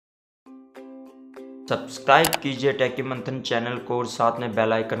Subscribe कीजिए टेकी मंथन channel को और साथ में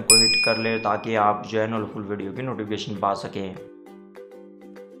बेल आइकन को हिट कर ले ताकि आप जो है फुल वीडियो की नोटिफिकेशन पा सकें।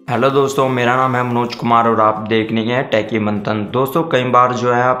 हेलो दोस्तों, मेरा नाम है मनोज कुमार और आप देखने हैं टेकी मंथन। दोस्तों, कई बार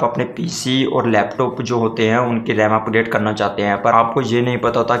जो है आप अपने पीसी और लैपटॉप जो होते हैं उनकी रैम अपडेट करना चाहते हैं, पर आपको ये नहीं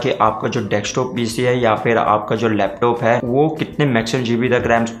पता होता कि आपका जो डेस्कटॉप पीसी है या फिर आपका जो लैपटॉप है वो कितने मैक्सिमम जीबी तक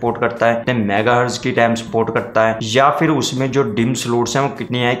रैम सपोर्ट करता है, कितने मेगाहर्ट्ज की रैम सपोर्ट करता है, या फिर उसमें जो डिम स्लॉट्स हैं वो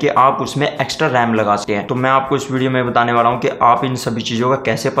कितनी है कि आप उसमें एक्स्ट्रा रैम लगा सकते हैं। तो मैं आपको इस वीडियो में बताने वाला हूँ कि आप इन सभी चीजों का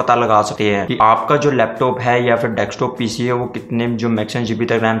कैसे पता लगा सकते हैं कि आपका जो लैपटॉप है या फिर डेस्कटॉप पीसी है वो कितने जो मैक्सिमम जीबी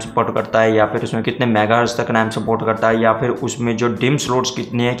तक रैम सपोर्ट करता है, या फिर उसमें कितने मेगाहर्ट्ज तक रैम सपोर्ट करता है, या फिर उसमें जो डिम स्लॉट्स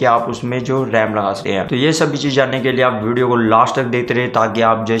कितनी है कि आप उसमें जो रैम लगा सकते हैं। तो ये सभी चीज जानने के लिए आप वीडियो को लास्ट तक देखते रहे ताकि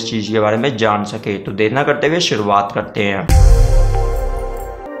आप जिस चीज के बारे में जान सके। तो देर ना करते हुए शुरुआत करते हैं।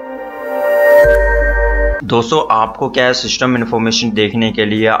 दोस्तों, आपको क्या है, सिस्टम इन्फॉर्मेशन देखने के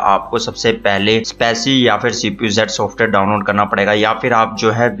लिए आपको सबसे पहले स्पेसी या फिर CPU-Z सॉफ्टवेयर डाउनलोड करना पड़ेगा, या फिर आप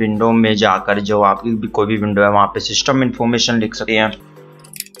जो है विंडो में जाकर जो आपकी भी कोई भी विंडो है वहां पे सिस्टम इन्फॉर्मेशन लिख सकते हैं।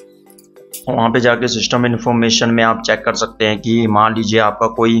 वहां पे जाके सिस्टम इन्फॉर्मेशन में आप चेक कर सकते हैं कि मान लीजिए आपका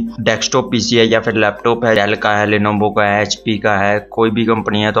कोई डेस्कटॉप पीसी है या फिर लैपटॉप है, डेल का है, लेनोवो का है, HP का है, कोई भी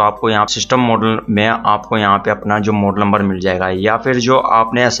कंपनी है, तो आपको यहाँ सिस्टम मॉडल में आपको यहाँ पे अपना जो मॉडल नंबर मिल जाएगा, या फिर जो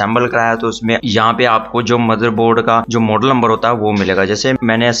आपने असेंबल कराया तो उसमें यहाँ पे आपको जो मदरबोर्ड का जो मॉडल नंबर होता है वो मिलेगा। जैसे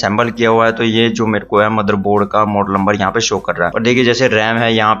मैंने असेंबल किया हुआ है तो ये जो मेरे को है मदरबोर्ड का मॉडल नंबर यहाँ पे शो कर रहा है। और देखिए जैसे रैम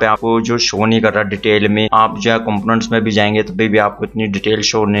है यहाँ पे आपको जो शो नहीं कर रहा डिटेल में, आप जो है कंपोनेंट्स में भी जाएंगे तभी भी आपको इतनी डिटेल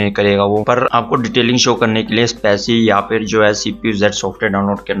शो नहीं करेगा वो, पर आपको डिटेलिंग शो करने के लिए स्पेसी या फिर जो है CPU-Z सॉफ्टवेयर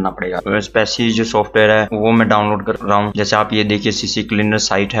डाउनलोड करना पड़ेगा। तो स्पेसी जो सॉफ्टवेयर है वो मैं डाउनलोड कर रहा हूँ। जैसे आप ये देखिए CC क्लीनर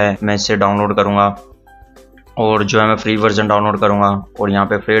साइट है, मैं इससे डाउनलोड करूंगा और जो है मैं फ्री वर्जन डाउनलोड करूंगा और यहाँ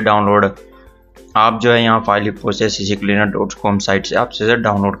पे फ्री डाउनलोड आप जो है यहाँ फाइल से ccleaner.com साइट से आप इसे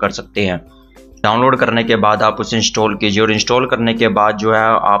डाउनलोड कर सकते हैं। डाउनलोड करने के बाद आप उसे इंस्टॉल कीजिए और इंस्टॉल करने के बाद जो है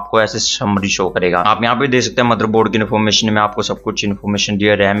आपको ऐसे समरी शो करेगा। आप यहाँ पे देख सकते हैं मदरबोर्ड की इन्फॉर्मेशन में आपको सब कुछ इन्फॉर्मेशन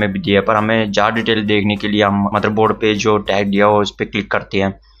दिया, रैम में भी दिया, पर हमें ज़्यादा डिटेल देखने के लिए हम मदरबोर्ड पे जो टैग दिया हो उस पर क्लिक करते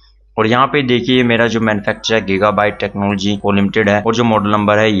हैं। और यहाँ पे देखिए मेरा जो मैन्युफैक्चरर है गीगाबाइट टेक्नोलॉजी को लिमिटेड है और जो मॉडल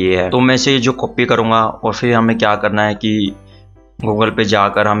नंबर है ये है। तो मैं इसे जो कॉपी करूंगा और फिर हमें क्या करना है कि गूगल पे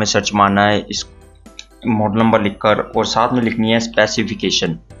जाकर हमें सर्च मारना है इस मॉडल नंबर लिखकर और साथ में लिखनी है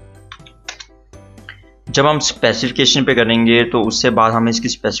स्पेसिफिकेशन। जब हम स्पेसिफिकेशन पे करेंगे तो उससे बाद हमें इसकी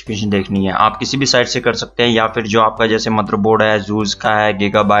स्पेसिफिकेशन देखनी है। आप किसी भी साइट से कर सकते हैं, या फिर जो आपका जैसे मदरबोर्ड है जूस का है,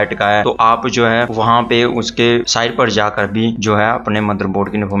 गीगाबाइट का है, तो आप जो है वहां पे उसके साइट पर जाकर भी जो है अपने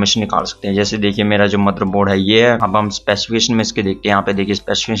मदरबोर्ड की इन्फॉर्मेशन निकाल सकते हैं। जैसे देखिए मेरा जो मदरबोर्ड है ये है। अब हम स्पेसिफिकेशन में इसके देखते हैं। यहाँ पे देखिए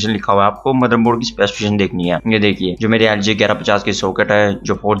स्पेसिफिकेशन लिखा हुआ है, आपको मदरबोर्ड की स्पेसिफिकेशन देखनी है। ये देखिए जो मेरे LG 1150 की सॉकेट है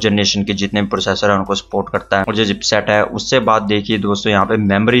जो 4th जनरेशन के जितने प्रोसेसर है उनको सपोर्ट करता है, और जो चिपसेट है उससे बाद देखिए दोस्तों यहाँ पे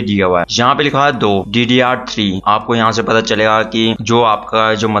मेमोरी दिया हुआ है, यहाँ पे लिखा है 2 DDR3। आपको यहाँ से पता चलेगा कि जो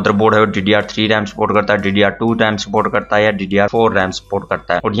आपका जो मदरबोर्ड है वो DDR3 रैम सपोर्ट करता है, DDR2 रैम सपोर्ट करता है या DDR4 रैम सपोर्ट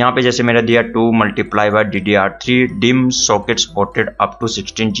करता है। और यहाँ पे जैसे मेरा दिया 2 multiply by DDR3 dim socket supported up to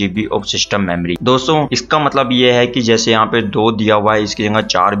 16 GB of system memory. दोस्तों इसका मतलब ये है कि जैसे यहाँ पे 2 दिया हुआ है, इसकी जगह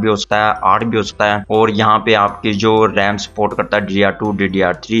 4 भी हो सकता है, 8 भी हो सकता है। और यहाँ पे आपकी जो रैम सपोर्ट करता है DDR2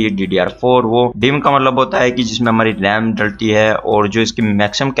 DDR3 DDR4, वो डिम का मतलब होता है कि जिसमें हमारी रैम डलती है और जो इसकी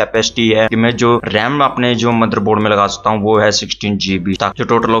मैक्सिमम कैपेसिटी है कि मैं जो रैम अपने जो मदरबोर्ड में लगा सकता हूँ वो है 16 GB तक, जो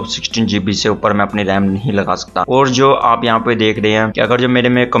टोटल ऑफ 16 GB से ऊपर मैं अपनी रैम नहीं लगा सकता। और जो आप यहाँ पे देख रहे हैं कि अगर जो मेरे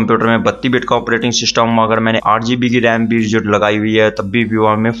में कंप्यूटर में 32 बिट का ऑपरेटिंग सिस्टम, अगर मैंने 8 GB की रैम भी जो लगाई हुई है तब भी वो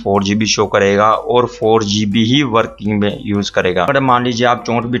हमें 4 GB शो करेगा और 4 GB ही वर्किंग में यूज करेगा। अगर मान लीजिए आप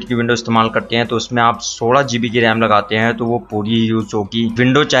 64 बिट की विंडो इस्तेमाल करते हैं तो उसमें आप 16 GB की रैम लगाते हैं तो वो पूरी यूज होगी।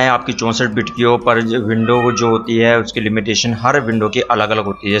 विंडो चाहे आपकी 64 बिट की हो, पर विंडो जो होती है उसकी लिमिटेशन हर विंडो की अलग अलग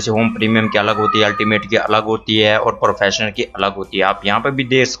होती है। जैसे होम प्रीमियम की अलग होती है, अल्टीमेट की अलग होती है और प्रोफेशनल की अलग होती है। आप यहाँ पे भी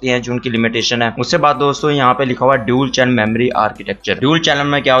देख सकते हैं जो उनकी लिमिटेशन है। उससे बाद दोस्तों यहाँ पे लिखा हुआ है dual channel memory architecture. Dual channel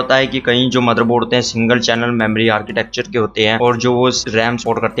में क्या होता है कि कहीं जो मदरबोर्ड होते हैं सिंगल चैनल मेमोरी आर्किटेक्चर के होते हैं और जो वो रैम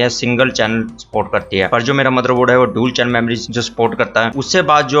सपोर्ट करते हैं सिंगल चैनल सपोर्ट करती है, पर जो मेरा मदरबोर्ड है वो ड्यूल चैनल मेमोरी जो सपोर्ट करता है। उससे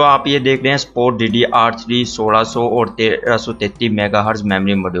बाद जो आप ये देख रहे हैं सपोर्ट DDR3 1600 और 1333 मेगाहर्ट्ज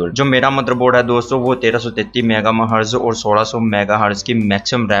मेमोरी मॉड्यूल। जो मेरा मदरबोर्ड है दोस्तों वो 1333 मेगाहर्ट्ज और 1600 मेगाहर्ट्ज की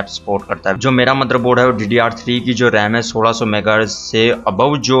मैक्सिमम रैम सपोर्ट करता है। जो मेरा मदरबोर्ड है वो DDR3 की जो रैम है 1600 मेगाहर्ट्ज से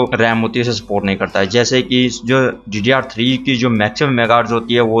अबव जो रैम होती है उसे सपोर्ट नहीं करता है। जैसे कि जो DDR3 की जो मैक्सिमम मेगाहर्ट्ज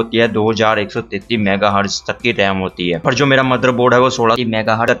होती है वो होती है 2133 मेगाहर्ट्ज तक की रैम होती है, पर जो मेरा मदरबोर्ड है वो 16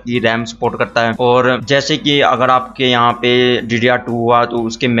 मेगाहर्ट्ज तक की रैम सपोर्ट करता है। और जैसे कि अगर आपके यहाँ पे DDR2 हुआ तो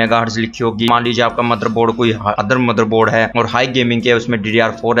उसके मेगाहर्ट्ज लिखी होगी। मान लीजिए आपका मदरबोर्ड कोई अदर मदरबोर्ड है और हाई गेमिंग के उसमें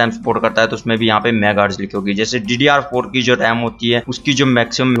DDR4 रैम सपोर्ट करता है तो उसमें भी यहाँ पे मेगाहर्ट्ज लिखी होगी। जैसे DDR4 की जो रैम होती है उसकी जो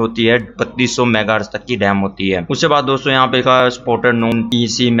मैक्सिमम होती है 3200 मेगाहर्ट्ज मेगाहर्ट्ज तक की रैम होती है। उसके बाद दोस्तों यहाँ पे का supported non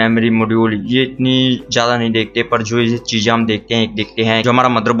EC memory module, ये इतनी ज्यादा नहीं देखते, पर जो ये चीजें हम देखते हैं, एक देखते हैं जो हमारा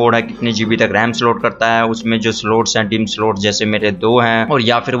मदरबोर्ड है कितने जीबी तक रैम स्लॉट करता है, उसमें जो स्लॉट्स हैं डिम स्लॉट जैसे मेरे 2 हैं, और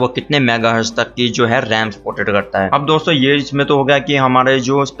या फिर वो कितने मेगाहर्ट्ज तक की जो है रैम सपोर्टेड करता है। अब दोस्तों ये इसमें तो हो गया कि हमारे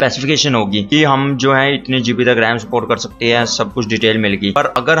जो स्पेसिफिकेशन होगी कि हम जो है इतने जीबी तक रैम सपोर्ट कर सकते हैं, सब कुछ डिटेल मिल गई। पर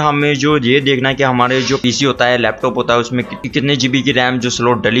अगर हमें जो ये देखना है कि हमारे जो पीसी होता है, लैपटॉप होता है, उसमें कितने जीबी की रैम जो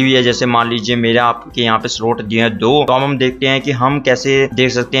स्लॉट डली हुई है, जैसे मान लीजिए मेरे आपके यहाँ पे स्लॉट दिए हैं 2, तो हम देखते हैं कि हम कैसे देख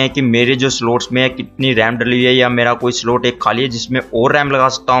सकते हैं कि मेरे जो स्लॉट्स में कितनी रैम डली हुई है, या मेरा कोई स्लॉट एक खाली है जिसमें और रैम लगा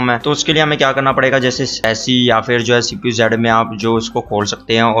सकता हूं मैं। तो उसके लिए हमें क्या करना पड़ेगा, जैसे ऐसी या फिर जो है CPU Z में आप जो उसको खोल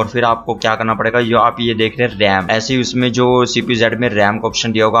सकते हैं, और फिर आपको क्या करना पड़ेगा, जो आप ये देख रहे हैं रैम, ऐसे ही उसमें जो CPU Z में रैम का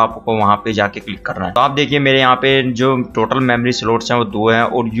ऑप्शन दिया होगा, आपको वहां पे जाके क्लिक करना है। तो आप देखिए मेरे यहाँ पे जो टोटल मेमोरी स्लॉट्स हैं वो 2 हैं,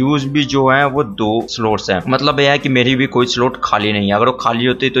 और यूज भी जो है वो 2 स्लॉट्स हैं। मतलब यह है कि मेरी भी कोई स्लॉट खाली नहीं है। अगर वो खाली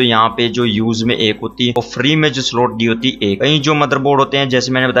होती तो यहाँ पे जो यूज में 1 होती और फ्री में जो स्लॉट दी होती 1। कहीं जो मदरबोर्ड होते हैं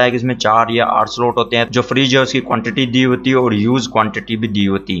जैसे मैंने बताया कि इसमें 4 या 8 स्लॉट होते हैं, जो फ्री जो है उसकी क्वांटिटी दी होती है और यूज क्वांटिटी भी दी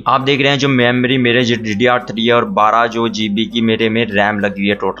होती। आप देख रहे हैं जो मेमोरी मेरे जो DDR3 है और 12 जो जीबी की मेरे में रैम लगी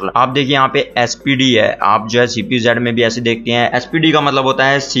है टोटल। आप देखिए यहाँ पे SPD है, आप जो है CPU Z में भी ऐसे देखते हैं। SPD का मतलब होता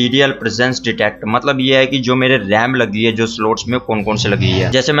है सीरियल प्रेजेंस डिटेक्ट, मतलब ये है कि जो मेरे रैम लगी है जो स्लॉट्स में कौन कौन से लगी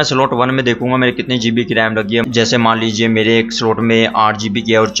है। जैसे मैं स्लॉट 1 में देखूंगा मेरे कितने जीबी की रैम लगी है, जैसे मान लीजिए मेरे एक स्लॉट में 8 जीबी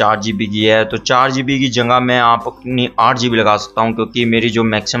की है और 4 जीबी की है, तो 4 जीबी की जगह मैं आप अपनी 8 जीबी लगा सकता हूँ, क्योंकि मेरी जो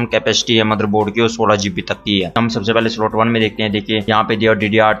मैक्सिमम कैपेसिटी है मदरबोर्ड की वो 16 जीबी तक की है। हम सबसे पहले स्लॉट 1 में देखते हैं। देखिए यहाँ पे दिया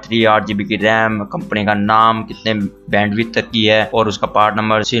DDR3 8 जीबी की रैम, कंपनी का नाम, कितने बैंडविड्थ तक की है और उसका पार्ट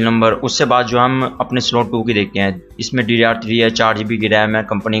नंबर, सीरियल नंबर। उससे बाद जो हम अपने स्लॉट 2 की देखते हैं, इसमें DDR3 है, 4 जीबी की रैम है,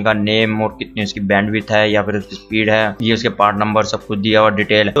 कंपनी का नेम और कितनी उसकी बैंडविड्थ है या फिर उसकी स्पीड है, ये उसके पार्ट नंबर सब कुछ दिया और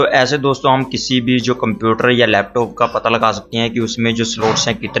डिटेल। तो ऐसे दोस्तों हम किसी भी जो कंप्यूटर या लैपटॉप का पता लगा सकते हैं कि उसमें जो स्लॉट्स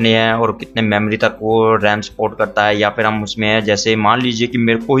हैं कितने हैं और कितने मेमोरी तक वो रैम सपोर्ट करता है। या फिर हम उसमें है जैसे मान लीजिए कि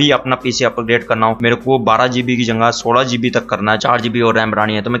मेरे को ही अपना पीसी अपग्रेड करना हो, मेरे को 12 जीबी की जगह 16 जीबी तक करना है, 4 जीबी और रैम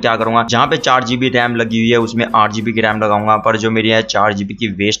बढ़ानी है, तो मैं क्या करूंगा, जहां पे 4 जीबी रैम लगी हुई है उसमें 8 जीबी की रैम लगाऊंगा, पर जो मेरी है 4 जीबी की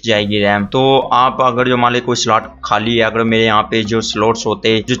वेस्ट जाएगी रैम। तो आप अगर जो मान लीजिए कोई स्लॉट खाली है, अगर मेरे यहाँ पे जो स्लॉट्स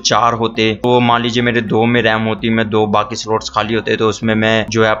होते जो 4 होते, तो मान लीजिए मेरे 2 में रैम होती, मैं 2 बाकी स्लॉट्स खाली होते, तो उसमें मैं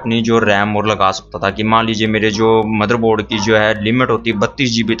जो है अपनी जो रैम और लगा सकता था। कि मान लीजिए मेरे जो मदरबोर्ड की जो है लिमिट होती है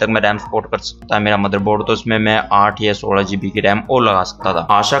 32 जीबी तक मैं रैम सपोर्ट कर सकता है मेरा मदरबोर्ड, तो उसमें मैं 8 या 16 जीबी की रैम और लगा सकता था।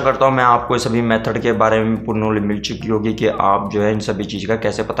 आशा करता हूँ मैं आपको सभी मेथड के बारे में पूर्ण नॉलेज मिल चुकी होगी कि आप जो है इन सभी चीज का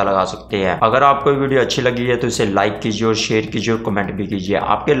कैसे पता लगा सकते हैं। अगर आपको वीडियो अच्छी लगी है तो इसे लाइक कीजिए और शेयर कीजिए और कमेंट भी कीजिए।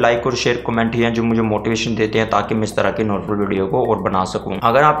 आपके लाइक और शेयर कमेंट ही हैं जो मुझे मोटिवेशन देते हैं ताकि मैं इस तरह की नॉर्मल वीडियो को और बना सकूं।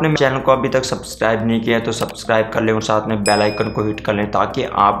 अगर आपने चैनल को अभी तक सब्सक्राइब नहीं किया है तो सब्सक्राइब कर लें और साथ में बेल आइकन को हिट कर लें ताकि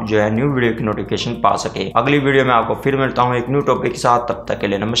आप जो है न्यू वीडियो की नोटिफिकेशन पा सके। अगली वीडियो में आपको फिर मिलता हूँ एक न्यू टॉपिक के साथ, तब तक के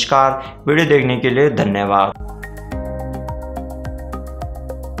लिए नमस्कार। वीडियो देखने के लिए धन्यवाद।